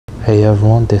Hey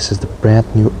everyone, this is the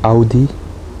brand new Audi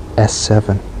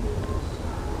S7.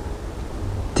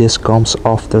 This comes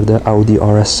after the Audi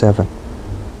RS7,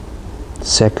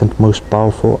 second most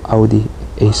powerful Audi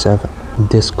A7.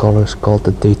 This color is called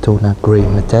the Daytona Grey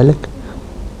Metallic.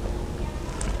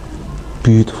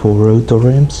 Beautiful rotor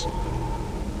rims.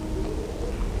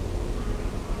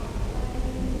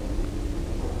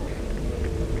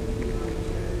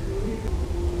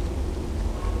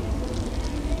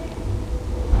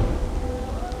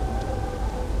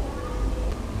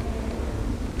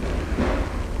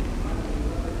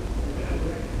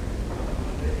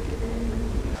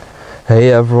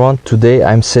 Hey everyone, today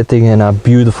I'm sitting in a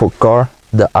beautiful car,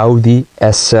 the Audi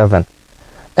S7.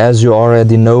 As you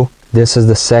already know, this is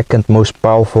the second most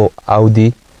powerful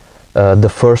Audi. The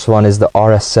first one is the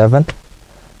RS7,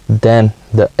 then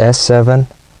the S7,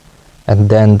 and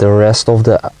then the rest of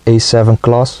the A7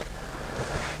 class.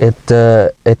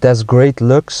 It has great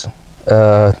looks.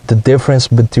 The difference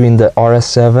between the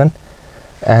RS7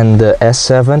 and the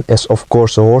S7 is of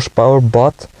course the horsepower,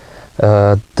 but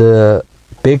the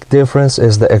big difference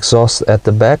is the exhaust at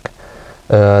the back.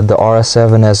 The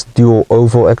RS7 has dual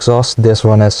oval exhaust, this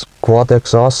one has quad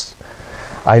exhaust.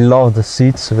 I love the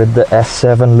seats with the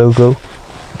S7 logo.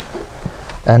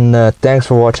 And thanks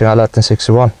for watching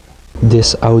Alatin61.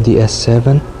 This Audi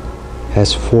S7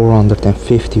 has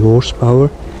 450 horsepower.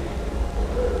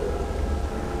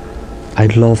 I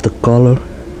love the color,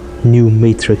 new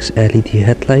matrix LED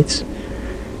headlights.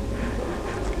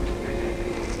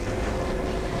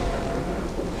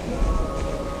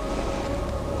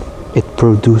 It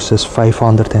produces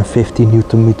 550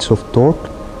 Newton meters of torque.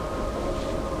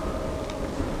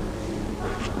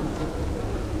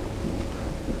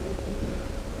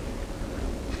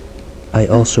 I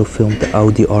also filmed the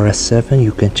Audi RS7,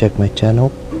 you can check my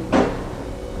channel.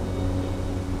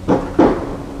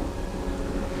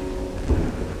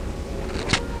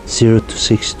 Zero to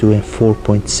 62 in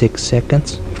 4.6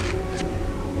 seconds.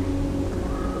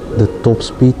 The top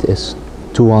speed is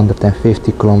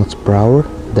 250 kilometers per hour.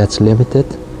 That's limited.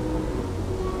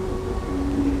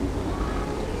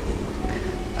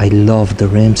 I love the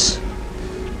rims.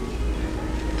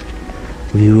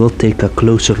 We will take a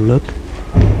closer look.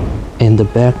 In the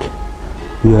back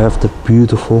you have the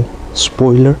beautiful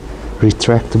spoiler,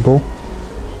 retractable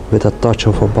with a touch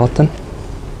of a button.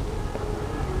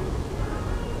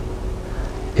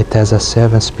 It has a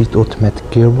 7-speed automatic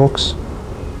gearbox.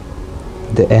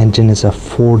 The engine is a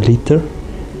 4-liter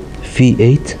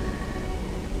V8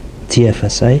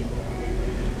 TFSI.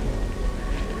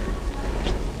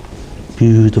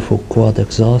 Beautiful quad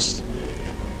exhaust.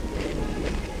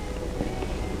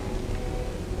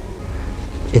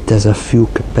 It has a fuel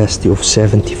capacity of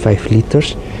 75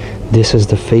 liters. This is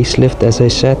the facelift, as I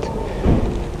said.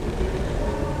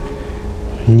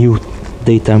 New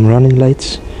daytime running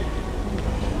lights.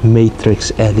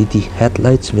 Matrix LED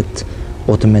headlights with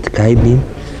automatic high beam.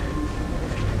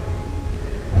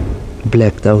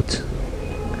 Blacked out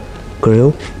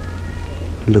grille,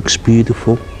 looks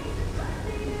beautiful.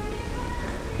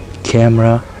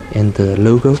 Camera in the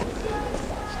logo.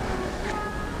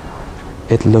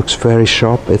 It looks very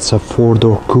sharp. It's a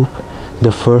 4-door coupe.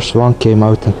 The first one came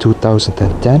out in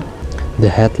 2010. The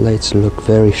headlights look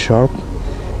very sharp.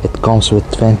 It comes with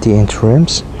 20-inch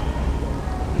rims.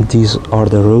 These are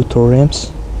the rotor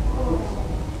rims.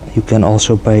 You can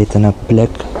also buy it in a black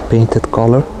painted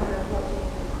color.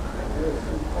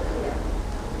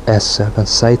 S7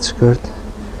 side skirt.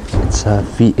 It's a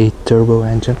V8 turbo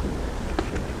engine.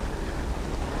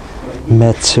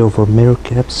 Matte silver mirror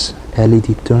caps,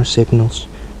 LED turn signals,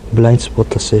 blind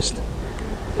spot assist.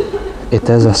 It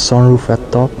has a sunroof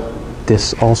at top.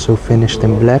 This also finished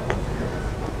in black.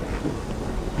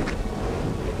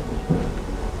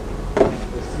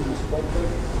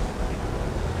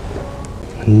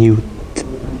 New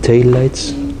tail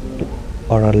lights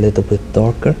are a little bit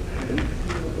darker.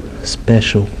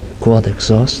 Special quad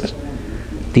exhaust.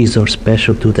 These are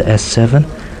special to the S7.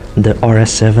 The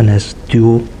RS7 has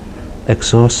dual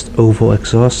exhaust, oval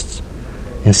exhausts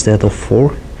instead of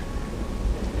 4.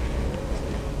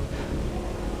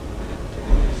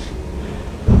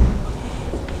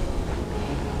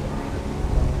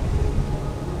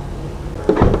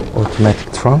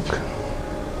 Automatic trunk.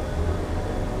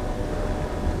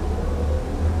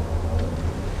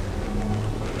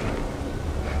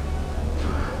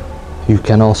 You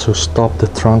can also stop the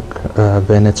trunk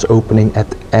when it's opening at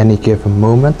any given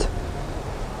moment.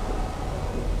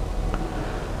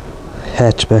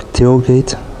 Hatchback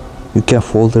tailgate. You can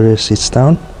fold the rear seats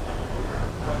down.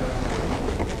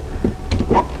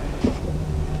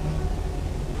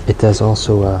 It has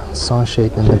also a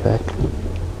sunshade in the back.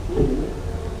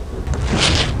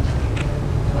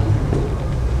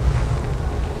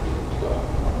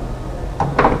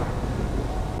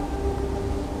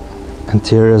 And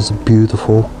here is a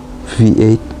beautiful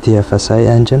V8 TFSI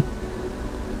engine,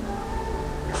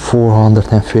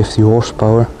 450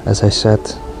 horsepower, as I said,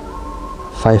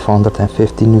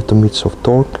 550 Newton meters of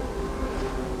torque.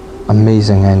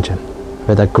 Amazing engine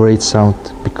with a great sound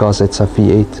because it's a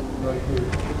V8.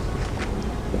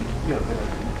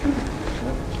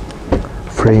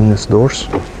 Frameless doors,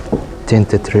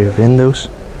 tinted rear windows,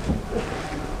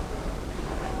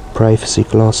 privacy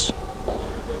glass.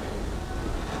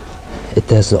 It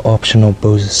has the optional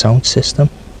Bose sound system,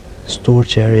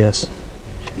 storage areas,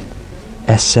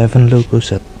 S7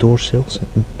 logos at door sills.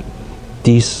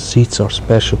 These seats are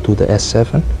special to the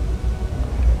S7.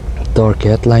 Dark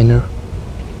headliner,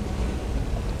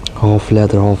 half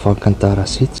leather, half Alcantara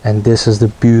seats. And this is the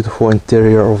beautiful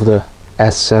interior of the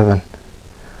S7.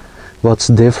 What's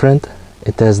different?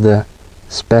 It has the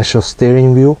special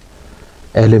steering wheel,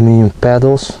 aluminum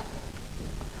pedals.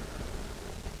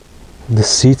 The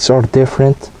seats are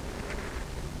different.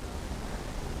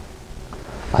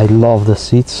 I love the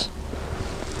seats.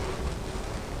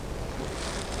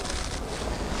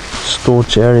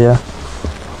 Storage area,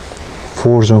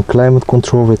 4-zone climate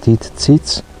control with heated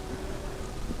seats.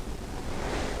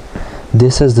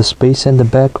 This has the space in the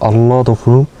back, a lot of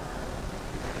room.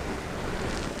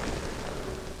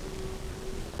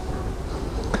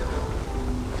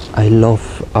 I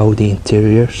love Audi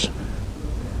interiors,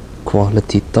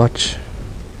 quality touch.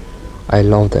 I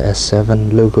love the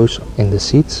S7 logos in the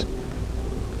seats.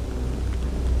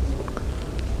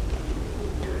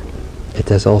 It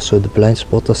has also the blind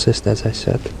spot assist, as I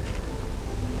said.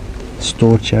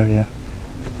 Storage area,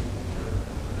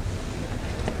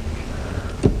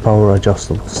 power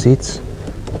adjustable seats,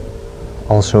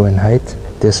 also in height.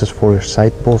 This is for your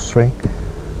side bolstering.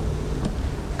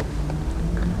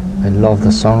 I love the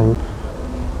sunroof.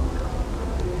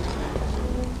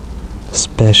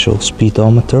 Special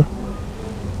speedometer,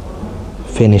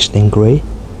 finished in grey.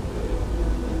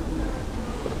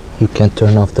 You can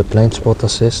turn off the blind spot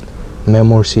assist.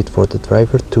 Memory seat for the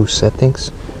driver, 2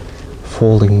 settings.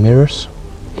 Folding mirrors,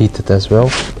 heated as well.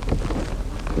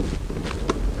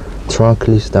 Trunk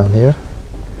release down here.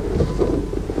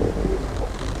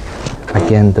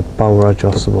 Again, the power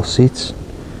adjustable seats.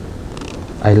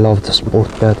 I love the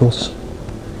sport pedals.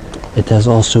 It has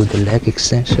also the leg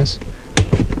extensions.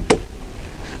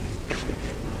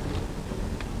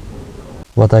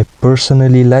 What I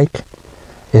personally like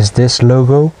is this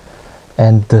logo,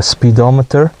 and the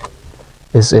speedometer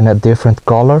is in a different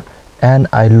color, and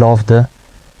I love the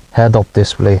head-up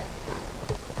display.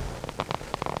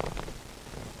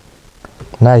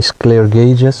 Nice clear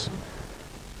gauges,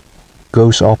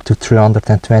 goes up to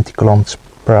 320 kilometers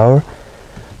per hour.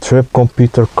 Trip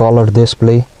computer color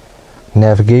display,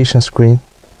 navigation screen.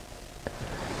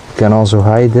 You can also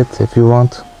hide it if you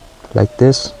want, like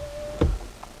this.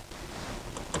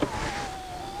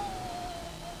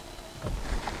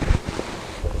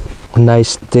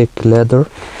 Nice thick leather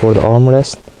for the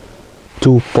armrest.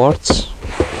 2 parts,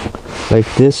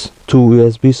 like this. 2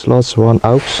 USB slots, 1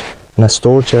 aux, and a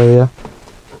storage area.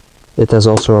 It has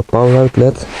also a power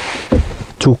outlet.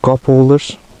 2 cup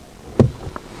holders.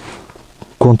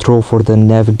 Control for the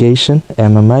navigation,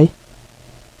 MMI.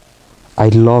 I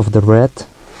love the red,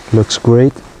 looks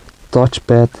great.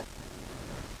 Touchpad,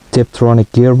 Tiptronic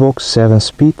gearbox,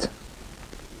 7-speed.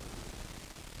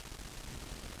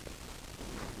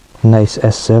 Nice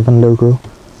S7 logo.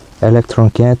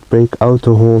 Electronic handbrake,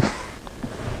 auto hold,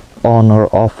 on or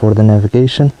off for the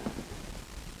navigation.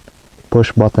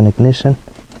 Push button ignition.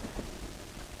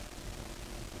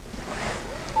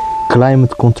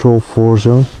 Climate control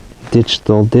 4-zone.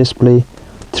 Digital display,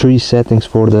 3 settings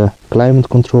for the climate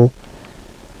control.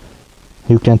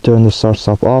 You can turn the start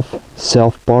stop off.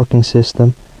 Self parking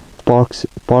system,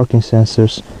 parking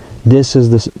sensors. This is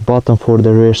the button for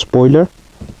the rear spoiler,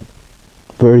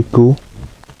 very cool.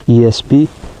 ESP,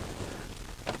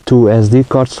 2 SD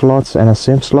card slots and a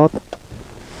SIM slot.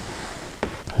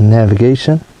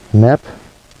 Navigation, map.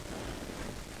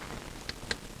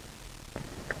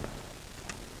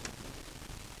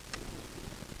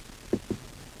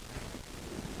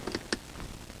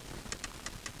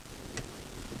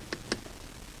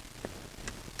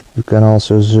 You can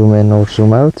also zoom in or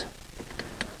zoom out.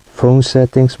 Phone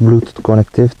settings, Bluetooth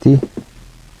connectivity,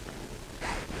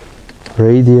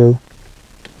 radio,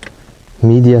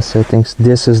 media settings.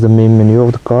 This is the main menu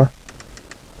of the car.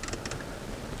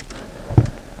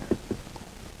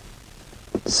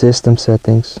 System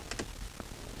settings.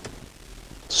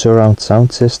 Surround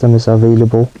sound system is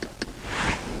available.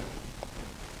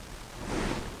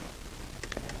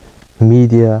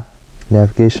 media,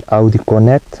 navigation, Audi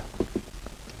Connect,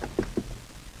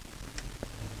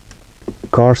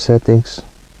 car settings.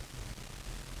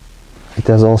 It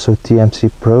has also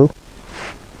TMC Pro.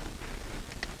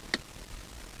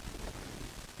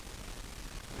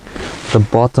 The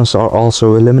buttons are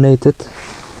also illuminated.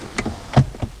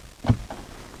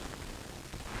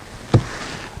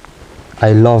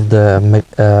 I love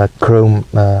the chrome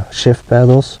shift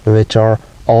pedals, which are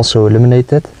also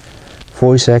illuminated.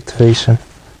 Voice activation.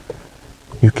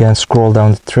 You can scroll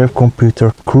down the trip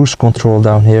computer, cruise control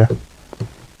down here,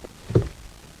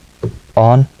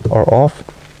 on or off.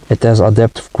 It has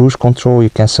adaptive cruise control.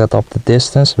 You can set up the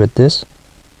distance with this.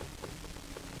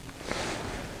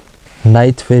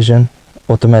 Night vision,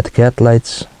 automatic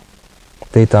headlights,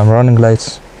 daytime running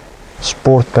lights,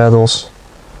 sport pedals.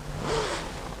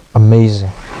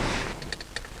 Amazing.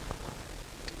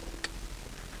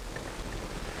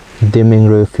 Dimming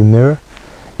rearview mirror.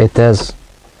 It has,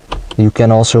 you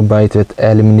can also buy it with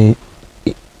LED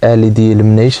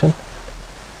illumination.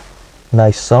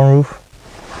 Nice sunroof.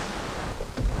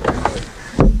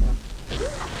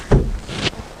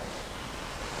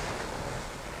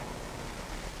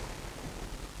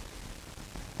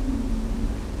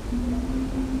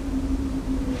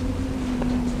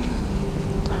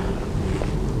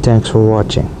 Thanks for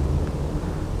watching.